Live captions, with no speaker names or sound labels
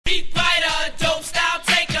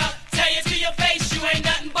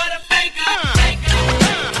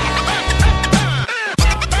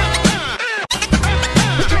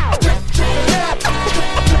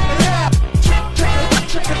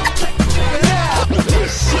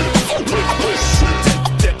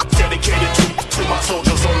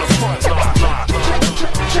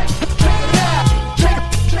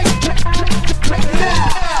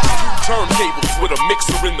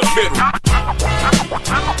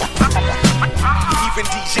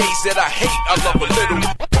DJs that I hate, I love a little.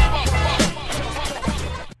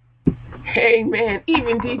 Amen.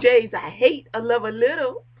 Even DJs I hate, I love a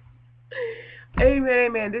little. Amen,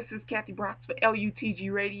 amen. This is Kathy BROCKS for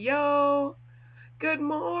LUTG Radio. Good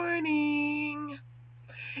morning.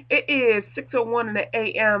 It is 6:01 in the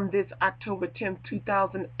a.m. this October 10th,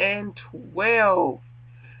 2012.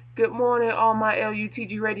 Good morning, all my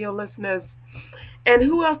LUTG Radio listeners. And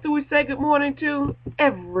who else do we say good morning to?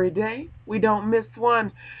 Every day. We don't miss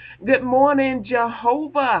one. Good morning,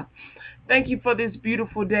 Jehovah. Thank you for this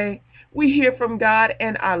beautiful day. We hear from God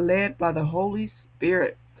and are led by the Holy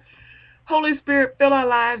Spirit. Holy Spirit, fill our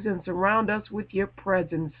lives and surround us with your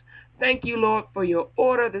presence. Thank you, Lord, for your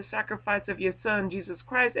order, the sacrifice of your Son, Jesus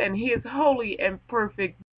Christ, and his holy and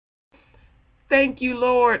perfect. Thank you,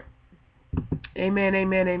 Lord. Amen,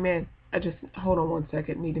 amen, amen. Hold on one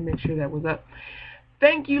second. Need to make sure that was up.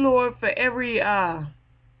 Thank you, Lord, for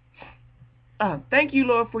thank you,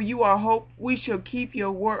 Lord, for you are hope. We shall keep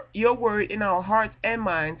your word in our hearts and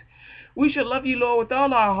minds. We shall love you, Lord, with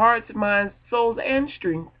all our hearts, minds, souls, and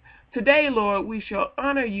strength. Today, Lord, we shall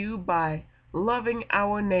honor you by loving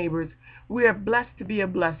our neighbors. We are blessed to be a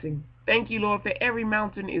blessing. Thank you, Lord, for every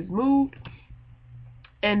mountain is moved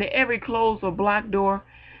and every closed or blocked door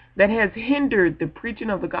that has hindered the preaching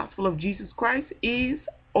of the gospel of Jesus Christ is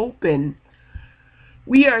open.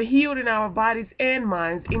 We are healed in our bodies and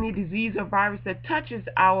minds. Any disease or virus that touches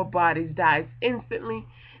our bodies dies instantly.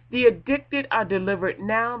 The addicted are delivered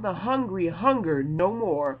now. The hungry hunger no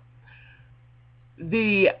more.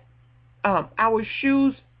 Our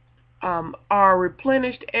shoes are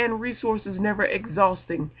replenished and resources never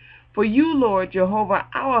exhausting. For you, Lord Jehovah,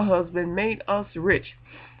 our husband, made us rich.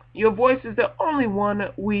 Your voice is the only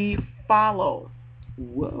one we follow.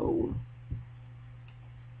 Whoa.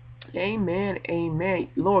 Amen, amen.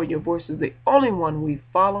 Lord, your voice is the only one we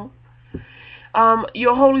follow.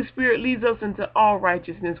 Your Holy Spirit leads us into all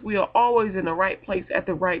righteousness. We are always in the right place at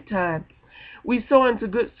the right time. We sow into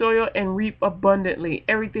good soil and reap abundantly.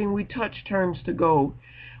 Everything we touch turns to gold.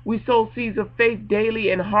 We sow seeds of faith daily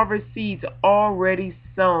and harvest seeds already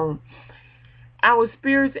sown. Our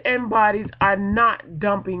spirits and bodies are not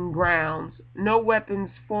dumping grounds. No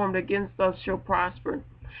weapons formed against us shall prosper.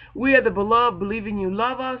 We are the beloved, believing you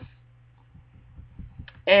love us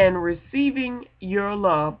and receiving your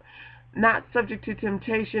love, not subject to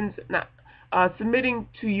temptations, not submitting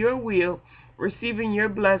to your will, receiving your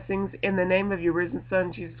blessings in the name of your risen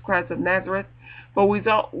Son, Jesus Christ of Nazareth. For we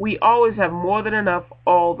always have more than enough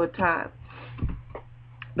all the time.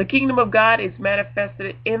 The kingdom of God is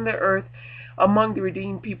manifested in the earth among the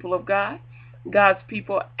redeemed people of God. God's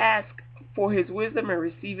people ask for his wisdom and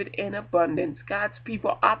receive it in abundance. God's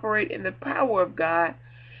people operate in the power of God.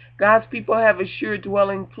 God's people have assured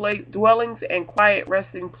dwellings and quiet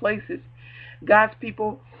resting places. God's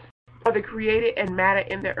people are the created and matter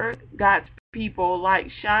in the earth. God's people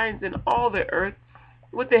light shines in all the earth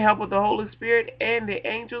with the help of the Holy Spirit and the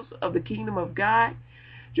angels of the kingdom of God.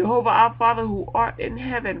 Jehovah our Father who art in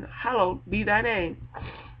heaven, hallowed be thy name.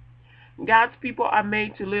 God's people are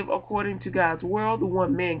made to live according to God's world, the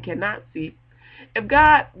one man cannot see. If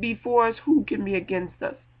God be for us, who can be against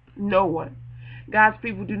us? No one. God's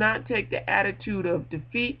people do not take the attitude of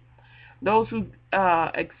defeat. Those who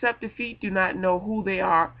accept defeat do not know who they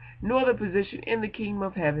are, nor the position in the kingdom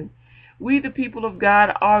of heaven. We, the people of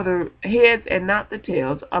God, are the heads and not the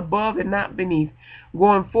tails, above and not beneath,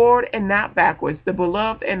 going forward and not backwards, the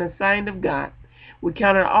beloved and assigned of God. We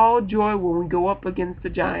count it all joy when we go up against the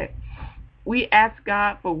giant. We ask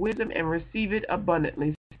God for wisdom and receive it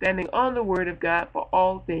abundantly, standing on the word of God for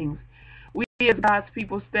all things. We as God's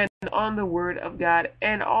people stand on the word of God,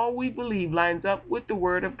 and all we believe lines up with the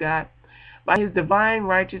word of God by his divine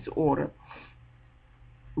righteous order.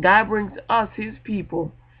 God brings us, his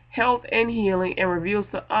people, health and healing, and reveals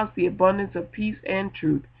to us the abundance of peace and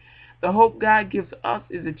truth. The hope God gives us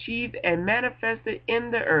is achieved and manifested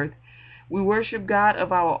in the earth. We worship God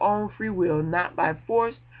of our own free will, not by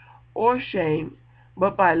force or shame,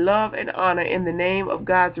 but by love and honor, in the name of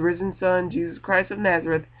God's risen Son, Jesus Christ of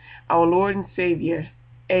Nazareth, our Lord and Savior.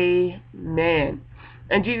 Amen.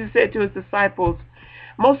 And Jesus said to his disciples,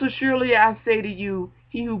 most assuredly I say to you,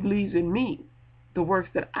 he who believes in me, the works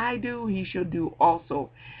that I do, he shall do also.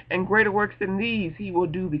 And greater works than these he will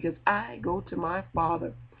do, because I go to my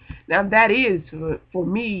Father. Now that is for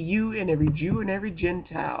me, you, and every Jew and every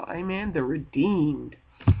Gentile. Amen. The redeemed.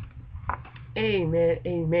 Amen.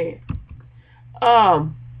 Amen.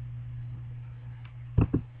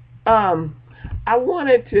 I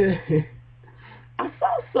wanted to, I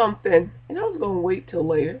saw something, and I was going to wait till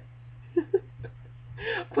later,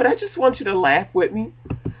 but I just want you to laugh with me.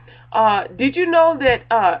 Did you know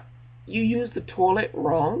that you use the toilet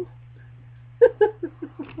wrong?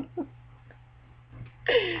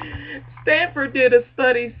 Stanford did a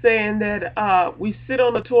study saying that we sit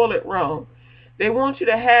on the toilet wrong. They want you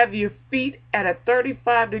to have your feet at a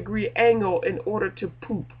 35-degree angle in order to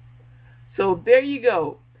poop. So there you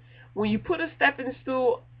go. When you put a stepping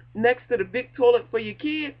stool next to the big toilet for your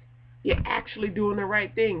kids, you're actually doing the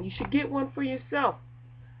right thing. You should get one for yourself.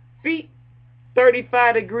 Feet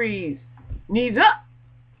 35 degrees. Knees up.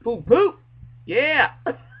 Poop, poop. Yeah.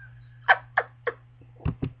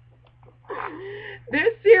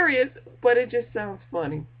 They're serious, but it just sounds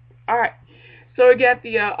funny. All right. So we got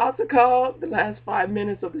the altar call, the last 5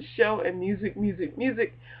 minutes of the show, and music.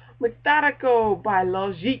 Methodical by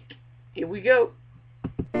LUTG. Here we go.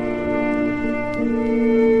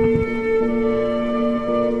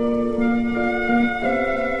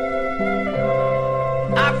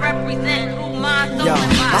 I represent who my soul Yo,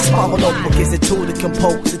 my small notebook is a tool to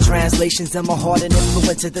compose the translations in my heart and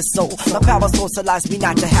influence of the soul. My power source allows me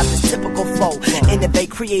not to have this typical flow.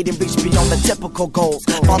 Innovate, create, and reach beyond the typical goals.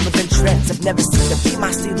 Following trends have never seen to be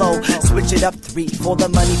my stilo. Switch it up 3 for the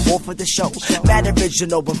money, 4 for the show. Mad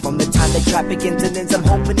original, and from the time the trap begins and ends, I'm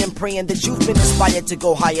hoping and praying that you've been inspired to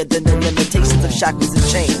go higher than the limitations of shackles and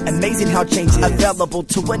chains. Amazing how change is available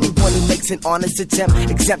to anyone who makes an honest attempt,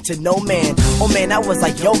 exempt to no man. Oh man, I was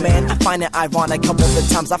like, yo man, I find it ironic. Couple of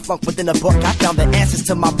times I flunked within a book, I found the answers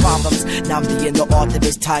to my problems. Now me and the author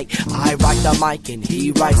is tight. I write the mic and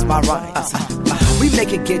he writes my rhymes. We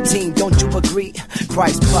make a good team, don't you agree?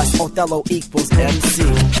 Christ plus Othello equals MC.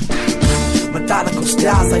 Methodical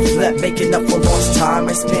styles I flip, making up for lost time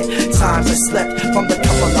I spent. Times I slept from the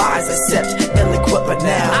couple lies I sipped. Ill-equipped but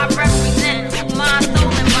now I represent my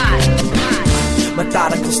soul and body.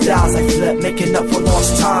 Methodical styles I flip, making up for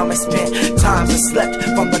lost time I spent. Times I slept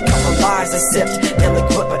from the couple lies I sipped.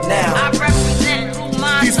 Ill-equipped but now I represent who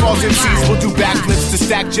my These false MCs will do backflips to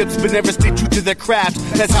stack chips, but never stay true to their craft.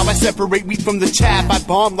 That's how I separate wheat from the chaff. I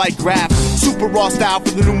bomb like graph. Super raw style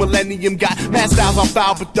for the new millennium. Got mad styles on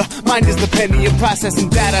file, but the mind is the penny of processing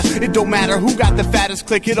data. It don't matter who got the fattest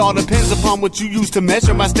click. It all depends upon what you use to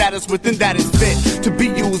measure my status within that is fit to be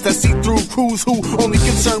used. I see through crews who only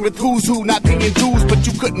concerned with who's who, not paying dues. But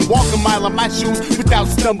you couldn't walk a mile on my shoes without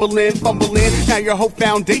stumbling, fumbling. Now your whole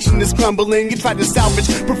foundation is crumbling. You try to salvage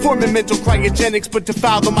performing mental cryogenics, but to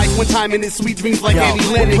foul the mic one time in his sweet dreams like Annie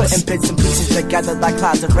Lennox. Putting bits and pieces together like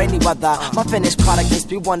clouds of rainy weather. My finished product makes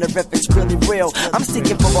me wonder if it's really real. I'm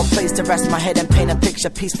seeking for a place to rest my head and paint a picture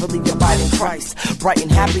peacefully abiding Christ. Bright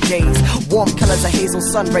and happy days, warm colors of hazel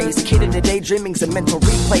sun rays, catered to daydreamings and mental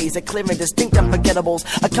replays, a clear and distinct unforgettables,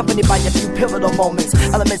 accompanied by a few pivotal moments.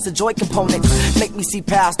 Elements of joy components make me see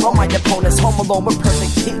past all my opponents. Home alone with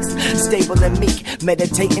perfect peace, stable and meek,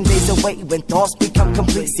 meditating days away when thoughts become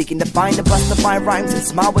complete. Seeking to find a bust of my rhymes and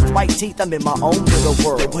smile with white teeth. I'm in my own little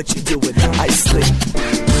world. What you doing? I sleep.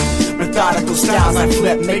 Methodical styles I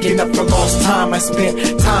flip, making up for lost time I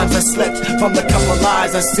spent. Times I slipped from the couple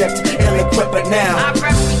lies I sipped. Ill-equipped but now I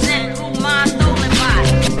represent who my soul and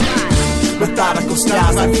body. Methodical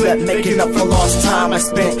styles I flip, making up for lost time I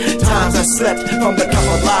spent. Times I slipped from the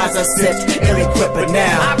couple lies I sipped. Ill-equipped but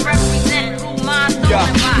now I represent who my soul Yeah,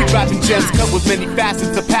 and body. we dropping gems cut with many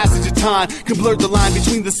facets. The passage of time can blur the line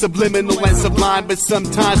between the subliminal and sublime. But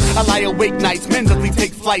sometimes I lie awake nights, mentally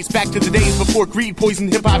take flights back to the days before greed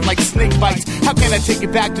poisoned hip-hop like snake bites. How can I take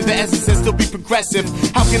it back to the essence and still be progressive?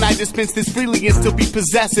 How can I dispense this freely and still be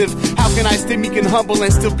possessive? How can I stay meek and humble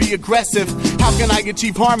and still be aggressive? How can I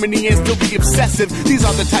achieve harmony and still be obsessive? These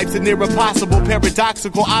are the types of near impossible,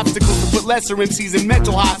 paradoxical obstacles to put lesser MCs in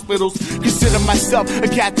mental hospitals. Consider myself a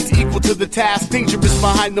cat that's equal to the task. Dangerous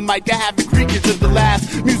behind the mic, I have the creature to the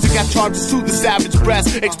last. Music I've charmed to soothe the savage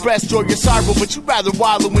breast. Express joy or sorrow, but you'd rather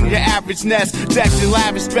wallow in your average nest. Decked in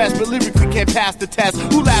lavish dress, but lyrically can't pass the test.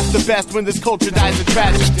 Who laughs the best when this culture dies a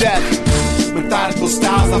tragic death? Methodical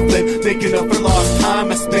styles I flip, making up for lost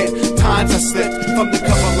time I spent. Times I slipped from the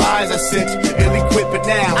couple lies I sipped. Ill-equipped but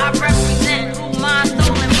now I represent who my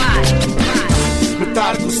soul and body.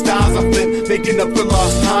 Methodical styles I flip, making up for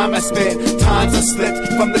lost time I spent. Times I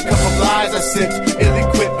slipped from the couple lies I sipped.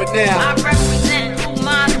 Ill-equipped but now I represent who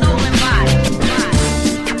my soul and body.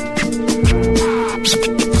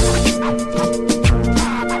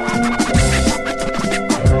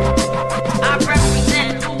 I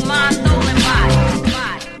represent who my soul and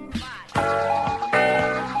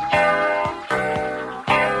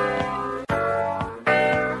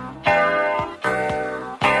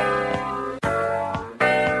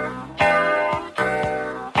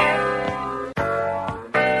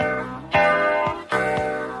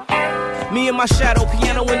Me and my shadow,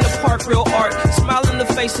 piano in the park, real art. Smile in the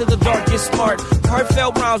face. face of the darkest part.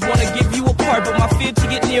 Heartfelt rhymes wanna give you a part, but my fear to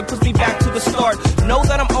get near puts me back to the start. Know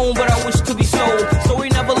that I'm owned, but I wish to be sold. Story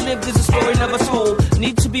never lived is a story never told.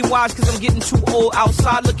 Need to be wise cause I'm getting too old.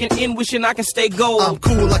 Outside looking in, wishing I can stay gold. I'm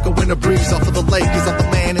cool like a winter breeze off of the lake, cause I'm the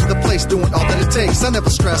man in the place doing all that it takes. I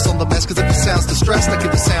never stress on the mess, cause if it sounds distressed, I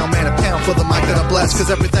give the sound man a pound for the mic that I bless.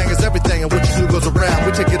 Cause everything is everything, and what you do goes around.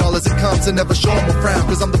 We take it all as it comes and never show them a frown.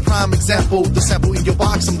 Cause I'm the prime example, the sample in your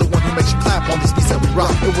box. I'm the one who makes you clap on these beats that we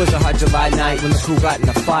rock. It was a hot July night when the crew got in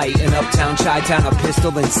a fight. In Uptown, Chi-Town, a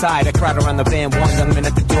pistol inside. A crowd around the van, one young man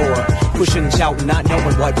at the door, pushing and shouting, not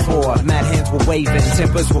knowing what for. Mad hands were waving,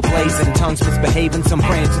 tempers were blazing, tongues misbehaving, some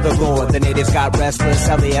praying to the Lord. The natives got restless,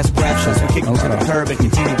 LAS breathless. We kicked them to the curb and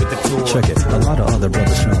continued with the tour. Check it, a lot of other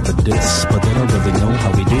brothers trying to diss, but they don't really know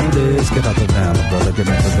how we do this. Get out the van, my brother, get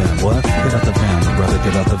out the van, what? Get out the van, my brother,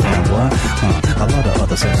 get out the van, what? A lot of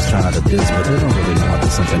other suckers trying to diss, but they don't really know how to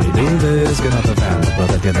something to do this. Get out the van, my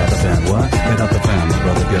brother, get out the van, what? Get out the van, my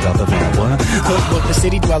brother, get out the van, what? Hood the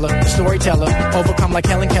city dweller, the storyteller, overcome like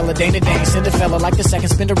Helen Keller, Dana Dane, Cinderella, like the second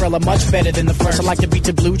Cinderella, much better than the first. I like to beat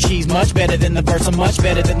to blue cheese, much better than the verse, I'm much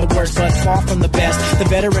better than the worst, but far from the best. The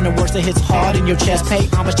better and the worst that hits hard in your chest. Pay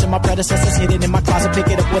homage to my predecessors, hidden in my closet, pick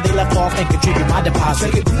it up where they left off and contribute my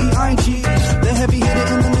deposit. Take it B.I.G. The heavy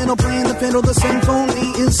hitter in the middle, playing the fiddle, the symphony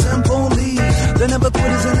is symphony. The never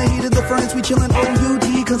quitters in the heat of the furnace, we chillin'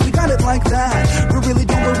 OUD, cause we got it like that. We really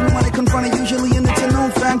do what we wanna confront it, usually, and it's a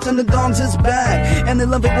known fact, and the dogs is bad. And they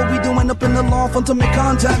love it what we doing up in the loft until make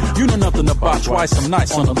contact. You know nothing about try some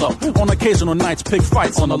nights on the low. On occasional nights, pick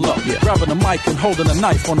fights on the low. Grabbing the mic and holding a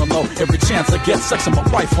knife on the low. Every chance I get, sexing my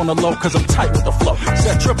wife on the low, cause I'm tight with the flow.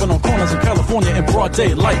 Set tripping on corners in California in broad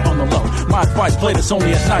daylight on the low. My advice, play this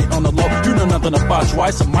only at night on the low. You know nothing about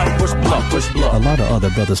twice, I might push blood, push blood. A lot of other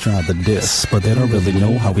brothers trying to diss, but they don't really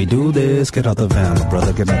know how we do this. Get out the van, my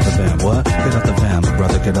brother, get out the van, what? Get out the van, my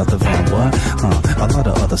brother, get out the van, what? A lot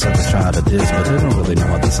of other suckers trying to diss, but they don't really know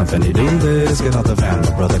how to something to do this. Get out the van,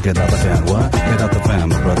 my brother, get out the van, what? Get out the van,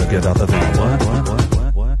 my brother, get out the van, what?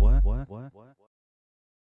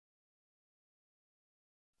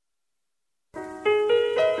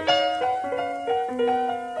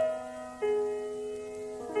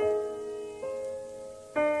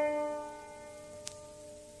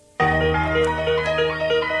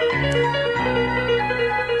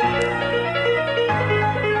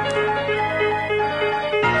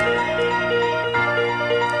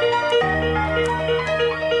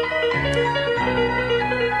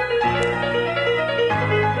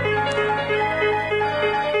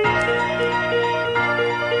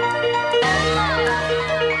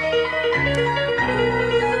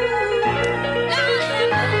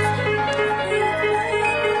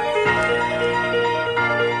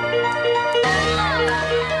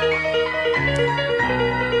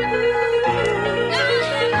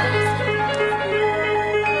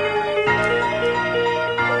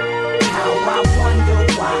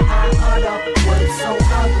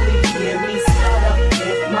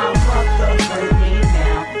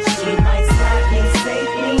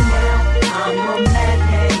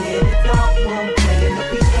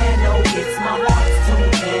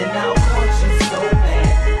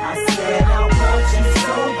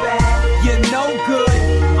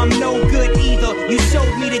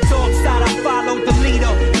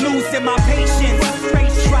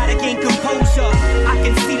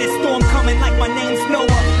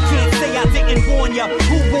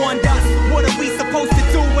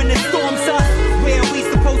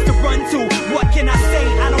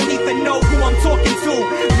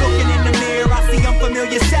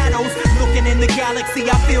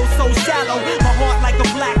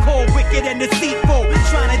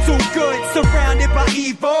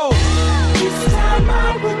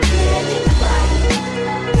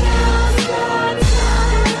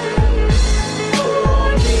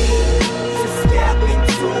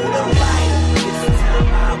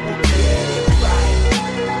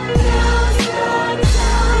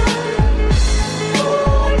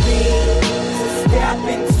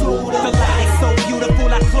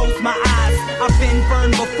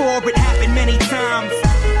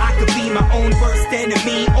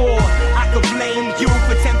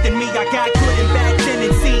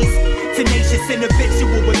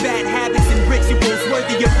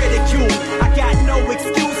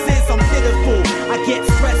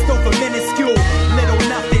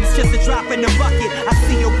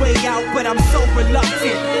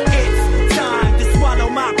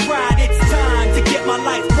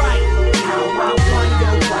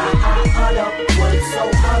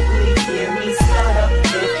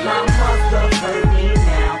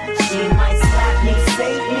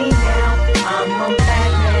 Save me now, I'm a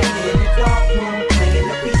madman in the dark room, playing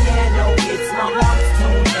the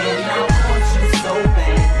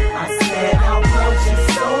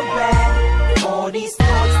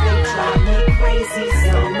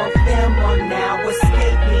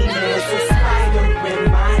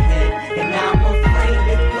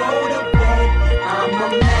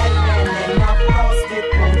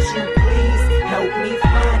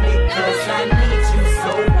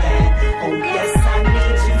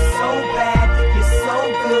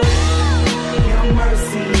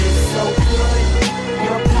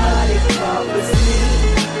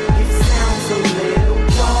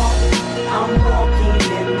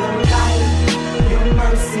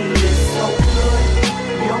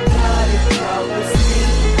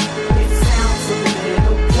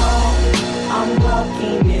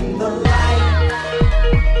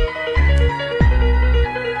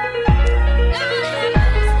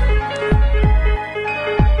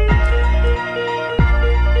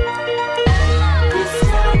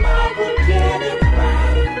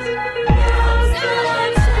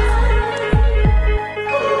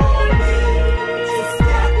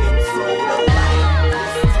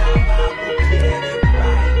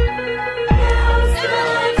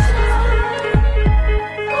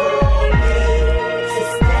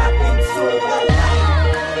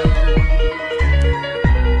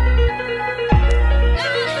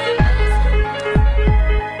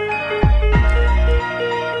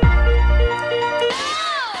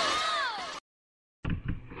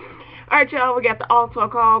right, y'all, we got the altar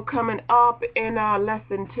call coming up in less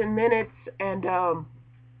than 10 minutes. And I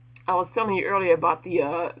was telling you earlier about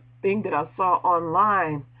the thing that I saw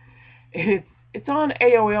online. It's on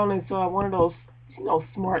AOL, and it's one of those,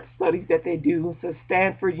 smart studies that they do. It's a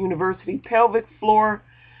Stanford University pelvic floor,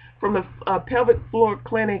 from the pelvic floor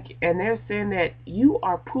clinic, and they're saying that you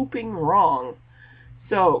are pooping wrong.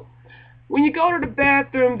 So when you go to the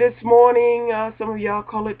bathroom this morning, some of y'all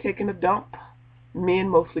call it taking a dump. Men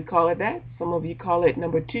mostly call it that. Some of you call it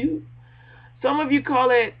number 2. Some of you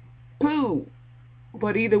call it poo.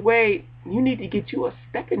 But either way, you need to get you a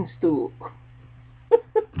stepping stool.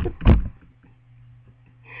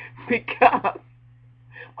 Because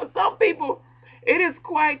for some people, it is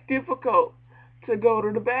quite difficult to go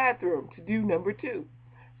to the bathroom to do number 2.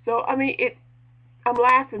 So, I mean, I'm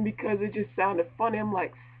laughing because it just sounded funny. I'm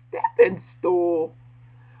like, stepping stool.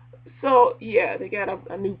 So, yeah, they got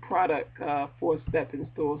a new product for a stepping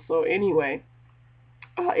stool. So, anyway,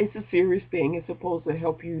 it's a serious thing. It's supposed to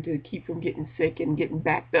help you to keep from getting sick and getting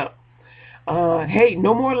backed up. Hey,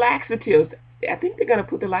 no more laxatives. I think they're going to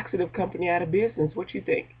put the laxative company out of business. What you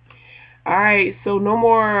think? All right, so no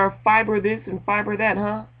more fiber this and fiber that,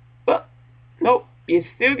 huh? Nope, you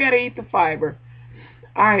still got to eat the fiber.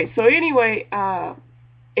 All right, so anyway,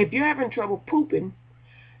 if you're having trouble pooping,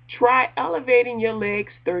 try elevating your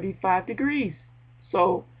legs 35 degrees.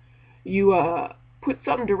 So you put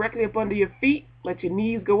something directly up under your feet, let your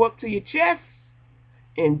knees go up to your chest,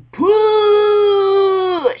 and push.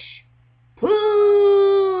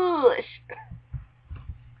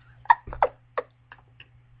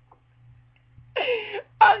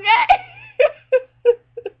 Okay.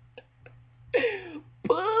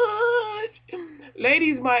 Push.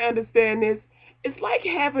 Ladies might understand this. It's like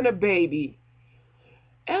having a baby.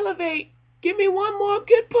 Elevate. Give me one more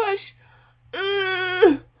good push.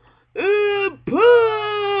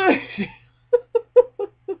 Push.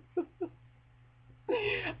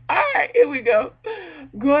 All right, here we go.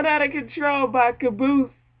 Going Out of Control by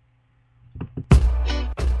Caboose.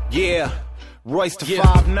 Yeah. Royce to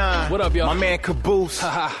 5'9". What up, y'all? My man Caboose.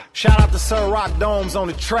 Shout out to Sir Rock Domes on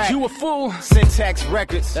the track. You a fool. Syntax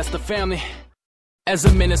Records. That's the family. As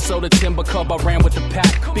a Minnesota timber cub, I ran with the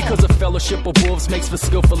pack. Because a fellowship of wolves makes for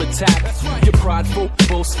skillful attack. You're prideful,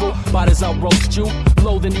 boastful, bodies I'll roast you.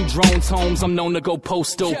 Loathing you drones homes, I'm known to go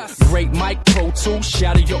postal. Great mic, Pro Tools,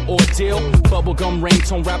 shatter your ordeal. Bubblegum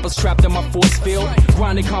ringtone rappers trapped in my force field.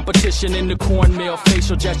 Grinding competition in the cornmeal.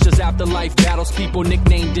 Facial gestures, afterlife battles, people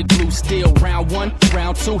nicknamed it Blue Steel. Round 1,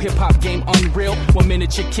 round 2, hip-hop game unreal. 1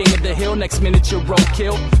 minute you're king of the hill, next minute you're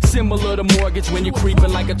roadkill. Similar to mortgage when you're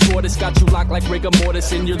creeping like a tortoise. Got you locked like rigor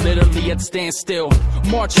mortis and you're literally at standstill.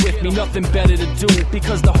 March with me, nothing better to do.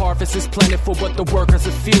 Because the harvest is plentiful but the workers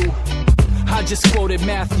are few. I just quoted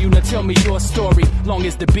Matthew, now tell me your story. Long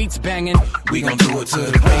as the beat's banging, we gon' do it to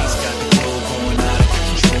the bass. Got the flow going out of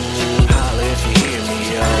control. Holla if you hear me,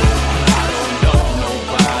 yo. I don't know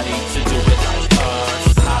nobody to do it like us.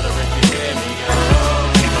 Holla if you hear me, yo.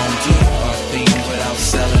 We gon' do our thing without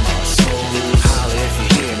selling our souls. Holla if you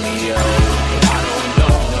hear me, yo. I don't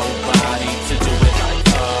know nobody to do it like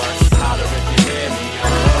us. Holla if you hear me,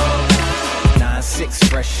 yo. 9-6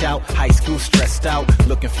 fresh out, high school stressed out,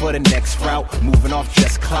 looking for the next route, moving off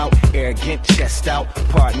just clout, arrogant chest out,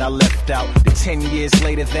 partner left out. The 10 years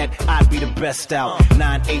later that I'd be the best out.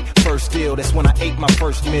 9-8 first deal, that's when I ate my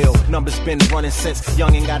first meal. Numbers been running since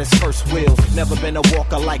youngin' got his first wheels. Never been a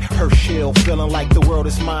walker like Herschel, feeling like the world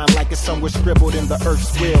is mine, like it's somewhere scribbled in the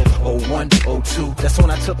earth's will. 01, 02, that's when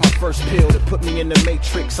I took my first pill that put me in the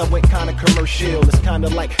matrix. I went kinda commercial. It's kinda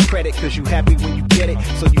like credit, cause you happy when you get it,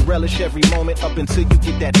 so you relish every moment up until you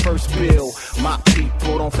get that first bill. My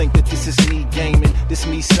people don't think that this is me gaming. This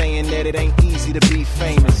me saying that it ain't easy to be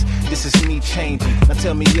famous. This is me changing. Now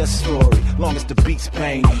tell me your story, long as the beat's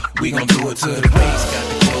banging. We gon' do it to the bass. Got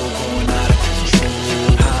the flow going out of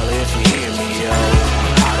control. Holla if you hear me, yo.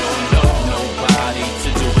 I don't know nobody to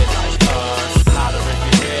do it like us. Holla if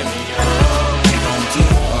you hear me, yo. We gon' do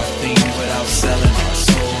our thing without selling our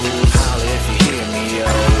souls. Holla if you hear me, yo.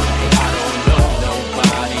 I don't know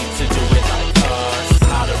nobody to do it like us.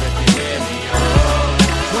 Holla if you hear me, yo.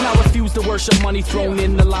 When I refused to worship money thrown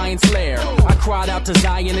in the lion's lair, I cried out to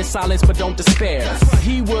Zion in silence, but don't despair.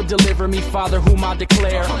 He will deliver me, Father, whom I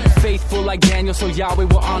declare. Faithful like Daniel, so Yahweh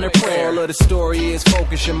will honor prayer. All of the story is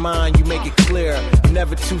focus your mind, you make it clear. You're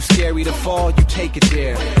never too scary to fall, you take it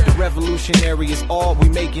there. The revolutionary is all we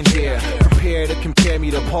making here. Prepare to compare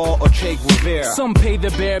me to Paul or Che Guevara. Some pay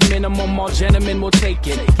the bare minimum, all gentlemen will take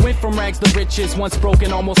it. Went from rags to riches, once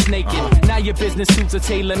broken, almost naked. Now your business suits a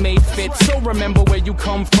tailor-made fit. So remember where you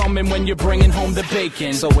come from and when you're bringing home home to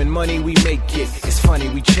bacon. So when money we make it, it's funny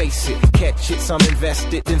we chase it. Catch it, some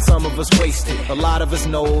invest it, then some of us waste it. A lot of us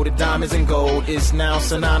know that diamonds and gold is now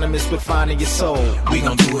synonymous with finding your soul. We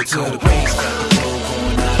gon' do it till the rains got the flow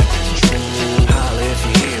going out of control. Holla if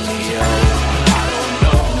you hear me, yo. I don't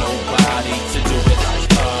know nobody to do it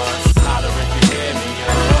like us. Holla if you hear me,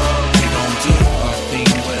 yo. We gon' do our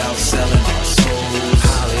thing without selling our souls.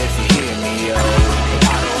 Holla if you hear me, yo.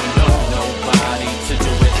 I don't know nobody to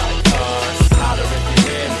do it like us. Holla if you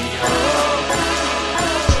hear me, yo.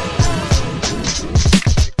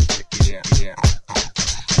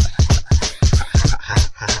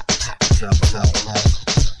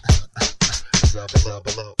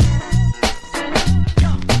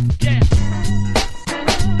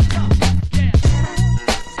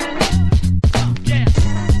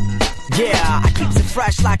 Yeah, I keeps it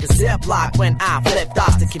fresh like a Ziploc when I flip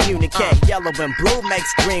dots to communicate. Yellow and blue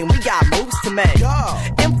makes green, we got moves to make.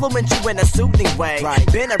 Influence you in a soothing way.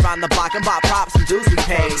 Been around the block and bought props and dues we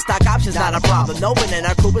paid. Stock options not a problem, no one in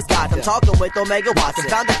our crew has got them. Talking with Omega Watts and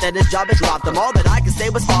found out that his job had dropped them. All that I can say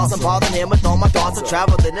was false, I'm bothering him with all my thoughts. I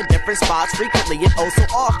traveled in the different spots frequently and oh so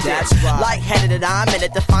often. Light-headed and I'm in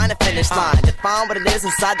it to find a finish line. Define what it is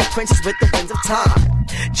inside the quenches with the winds of time.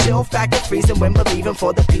 Chill factor freezing when believing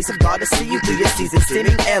for the peace of God to see you through your season.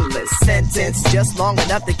 Seeming endless sentence just long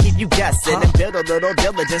enough to keep you guessing and build a little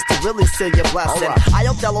diligence to really seal your blessing. I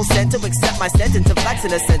Othello sent to accept my sentence and flex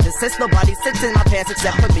in a sentence. Since nobody sits in my pants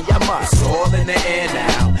except for me, I must. It's all in the air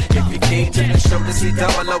now. If you came to the show to see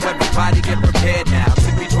double O, everybody get prepared now.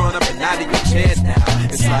 To be drawn up and out of your chairs now.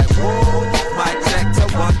 It's like, whoa, mic check to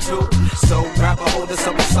 1, 2. So grab a hold of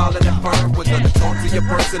something solid and firm. We're gonna talk to your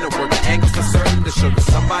person and work the angles for certain to show that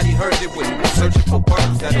somebody heard it when you were searching for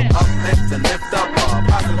words that'll uplift and lift up a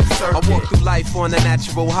positive circuit. I walk through life on a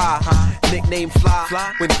natural high. Nickname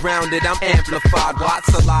fly. When grounded, I'm amplified.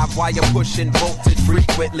 Watts alive while you're pushing voltage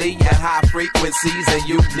frequently at high frequencies and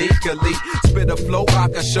uniquely. Spit a flow,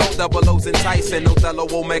 rock a show, double O's enticing. Othello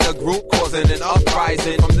Omega group causing an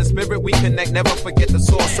uprising. From the spirit we connect, never forget the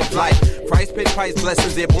source of life. Christ pit Christ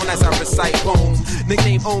blessings, airborne as I recite poems.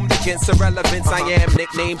 Nickname owned against irrelevance. I am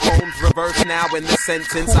nickname poems reversed now in the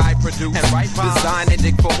sentence I produce. Design and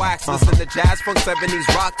dig for wax. Listen to jazz, funk, 70s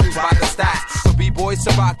rock tunes by the stacks. For b-boys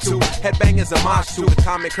to rock to, headbangers a mosh to. With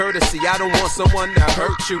common courtesy, I don't want someone to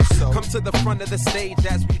hurt you. So come to the front of the stage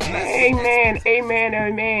as we bless. Amen, amen,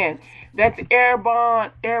 amen. That's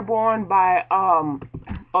Airborne by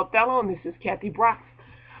Othello, and this is Kathy Brocks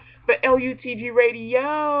for LUTG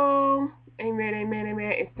Radio. Amen, amen,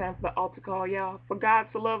 amen. It's time for the altar call, y'all. For God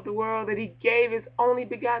so loved the world that he gave his only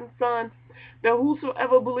begotten Son, that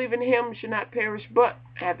whosoever believe in him should not perish but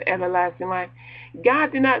have everlasting life.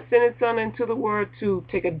 God did not send his Son into the world to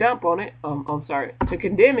take a dump on it, to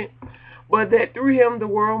condemn it, but that through him the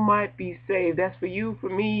world might be saved. That's for you, for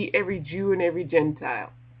me, every Jew and every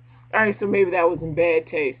Gentile. All right, so maybe that was in bad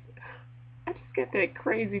taste. I just got that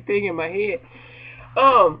crazy thing in my head.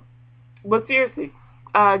 But seriously,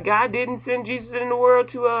 God didn't send Jesus in the world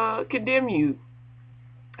to condemn you.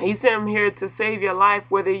 He sent him here to save your life,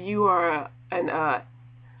 whether you are a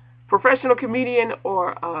professional comedian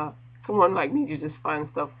or someone like me who just finds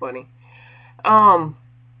stuff funny.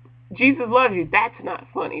 Jesus loves you. That's not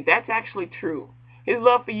funny. That's actually true. His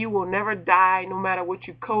love for you will never die, no matter what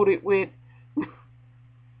you coat it with.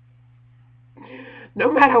 No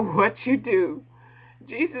matter what you do.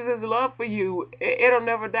 Jesus' love for you, it'll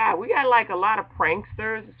never die. We got like a lot of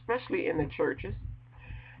pranksters, especially in the churches.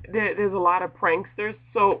 There's a lot of pranksters.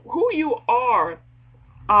 So who you are,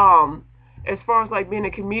 as far as like being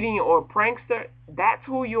a comedian or a prankster, that's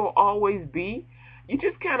who you'll always be. You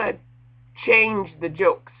just kind of change the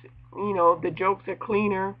jokes. You know, the jokes are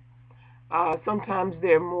cleaner. Sometimes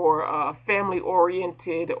they're more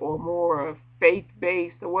family-oriented or more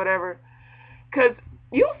faith-based or whatever. Because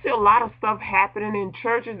you'll see a lot of stuff happening in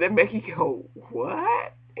churches that make you go,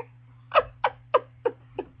 what?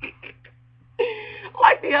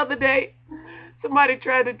 Like the other day, somebody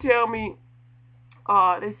tried to tell me,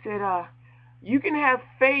 they said, you can have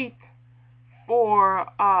faith for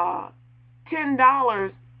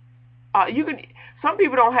 $10. Some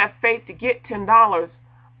people don't have faith to get $10,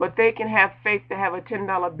 but they can have faith to have a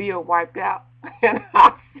 $10 bill wiped out. And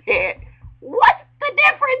I said, what's the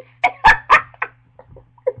difference?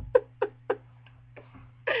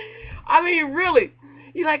 I mean, really.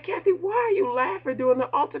 You're like, Kathy, why are you laughing during the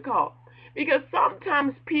altar call? Because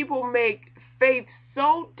sometimes people make faith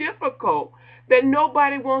so difficult that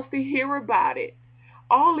nobody wants to hear about it.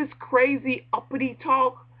 All this crazy uppity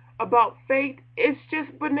talk about faith, it's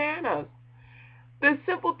just bananas. The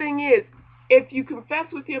simple thing is, if you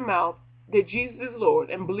confess with your mouth that Jesus is Lord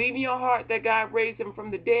and believe in your heart that God raised him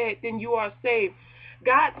from the dead, then you are saved.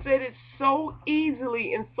 God said it so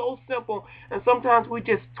easily and so simple, and sometimes we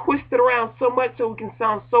just twist it around so much so we can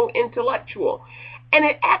sound so intellectual. And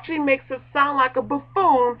it actually makes us sound like a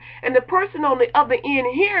buffoon, and the person on the other end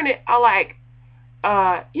hearing it are like,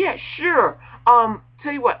 yeah, sure.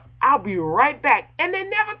 Tell you what, I'll be right back. And they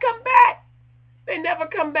never come back. They never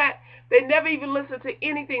come back. They never even listen to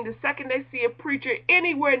anything. The second they see a preacher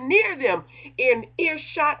anywhere near them, in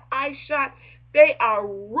earshot, eyeshot, they are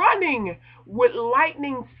running with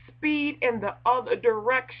lightning speed in the other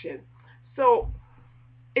direction. So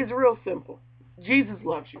it's real simple. Jesus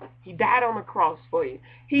loves you. He died on the cross for you.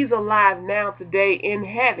 He's alive now today in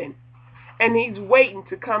heaven, and he's waiting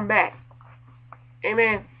to come back.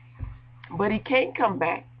 Amen. But he can't come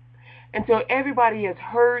back until everybody has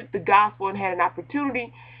heard the gospel and had an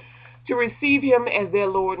opportunity to receive him as their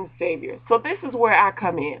Lord and Savior. So this is where I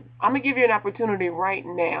come in. I'm going to give you an opportunity right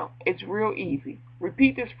now. It's real easy.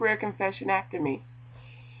 Repeat this prayer confession after me.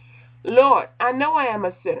 Lord, I know I am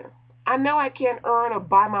a sinner. I know I can't earn or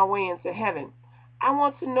buy my way into heaven. I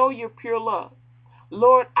want to know your pure love.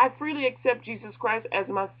 Lord, I freely accept Jesus Christ as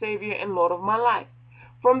my Savior and Lord of my life.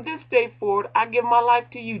 From this day forward, I give my life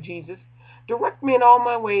to you, Jesus. Direct me in all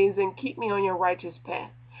my ways and keep me on your righteous path.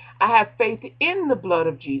 I have faith in the blood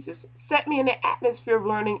of Jesus. Set me in the atmosphere of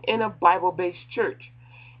learning in a Bible-based church.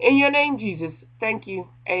 In your name, Jesus, thank you.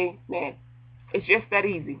 Amen. It's just that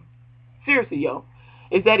easy. Seriously, yo.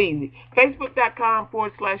 It's that easy.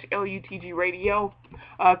 Facebook.com/LUTG radio.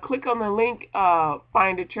 Click on the link,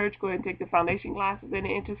 find a church, go ahead and take the foundation classes and the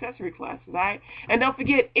intercessory classes, all right? And don't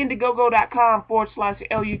forget,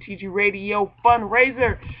 Indiegogo.com/LUTG radio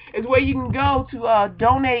fundraiser is where you can go to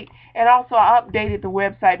donate. And also, I updated the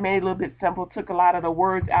website, made it a little bit simple, took a lot of the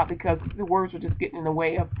words out because the words were just getting in the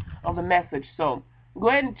way of the message. So go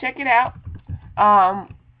ahead and check it out.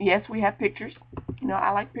 Yes, we have pictures. You know,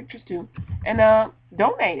 I like pictures too. And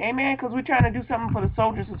donate, amen, because we're trying to do something for the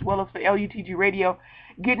soldiers as well as for LUTG Radio,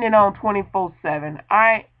 getting it on 24/7. All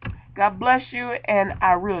right, God bless you, and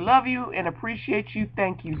I really love you and appreciate you.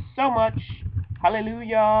 Thank you so much.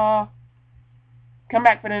 Hallelujah. Come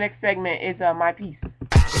back for the next segment. It's my piece.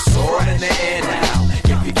 It's all in the air now.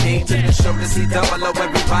 If you came to the show to see double O,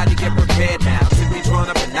 everybody get prepared now. To be drawn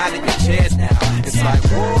up and out of your chairs now. It's like,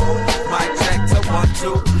 whoa, mic check to 1,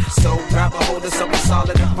 2. So grab a hold of something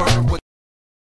solid and